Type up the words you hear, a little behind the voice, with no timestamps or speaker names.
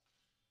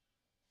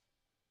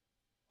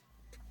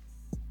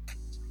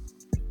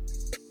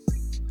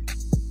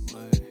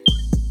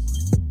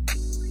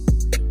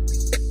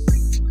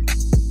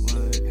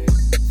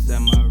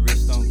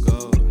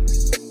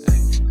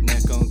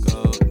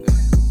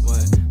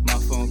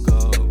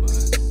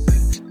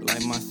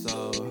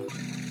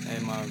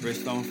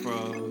wrist on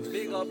froze.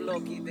 Big up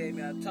 1kLowkey,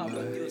 baby. I talk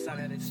with you, son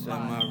of this Set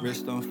my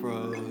wrist on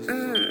froze.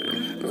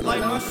 Like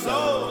my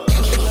soul.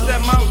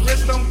 Set my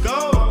wrist on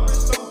go.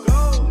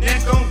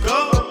 Neck on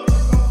go.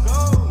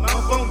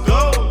 Mouth on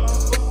go.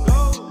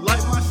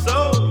 Like my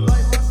soul.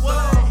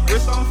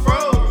 Wrist on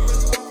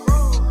froze.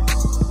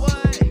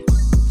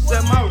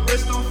 Set my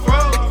wrist on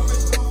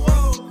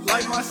froze.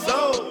 Like my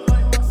soul.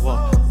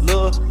 Whoa,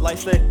 little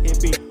lights let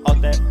it be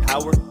off that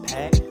power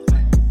pack.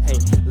 Hey,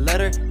 let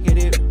her hit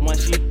it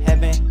once she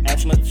having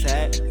asthma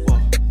attack.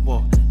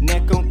 Whoa,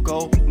 neck on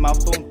go,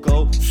 mouth on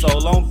go,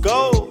 soul on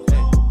go.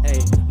 Hey,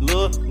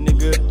 little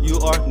nigga, you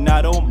are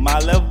not on my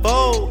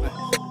level.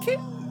 Kick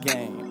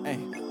game, hey,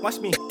 watch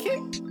me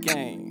kick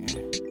game.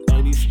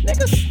 Hey, these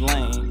niggas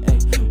lame, hey,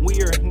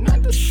 we are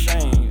not the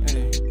same.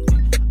 Hey,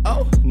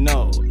 oh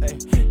no, hey,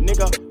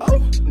 nigga, oh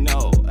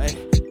no, hey,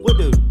 what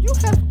do you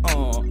have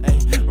on? Hey,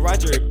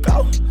 Roger,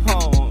 go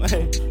home.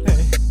 Hey,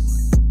 hey.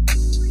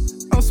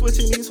 I'm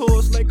switching these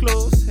hoes like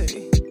clothes.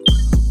 Hey,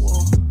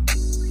 whoa.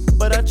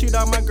 But I cheat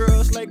on my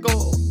girls like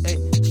gold. Hey,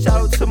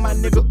 shout out to my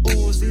nigga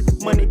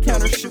Uzi. Money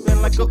counter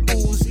shooting like a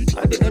Uzi.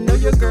 I didn't know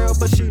your girl,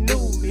 but she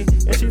knew me,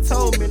 and she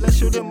told me let's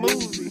shoot a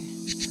movie.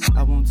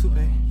 I want to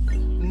pay.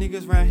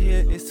 Niggas round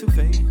here is too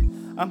fake.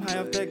 I'm high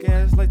off that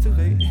gas like too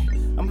fake.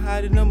 I'm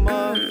hiding the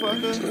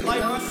motherfucker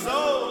Like my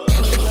soul.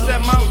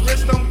 Set my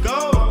wrist on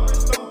go.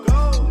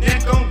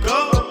 Neck on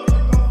go.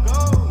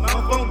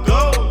 Mouth on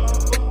go.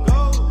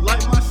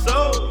 Like my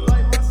soul.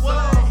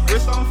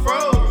 Wrist on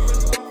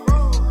froze.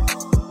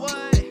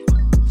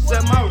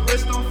 Set my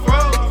wrist on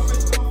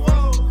froze.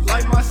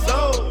 Like my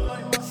soul.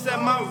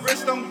 Set my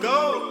wrist on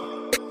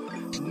go.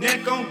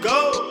 Neck on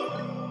go.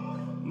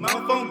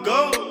 Mouth on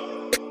go.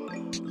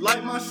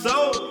 Like my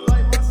soul.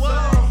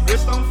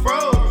 Wrist on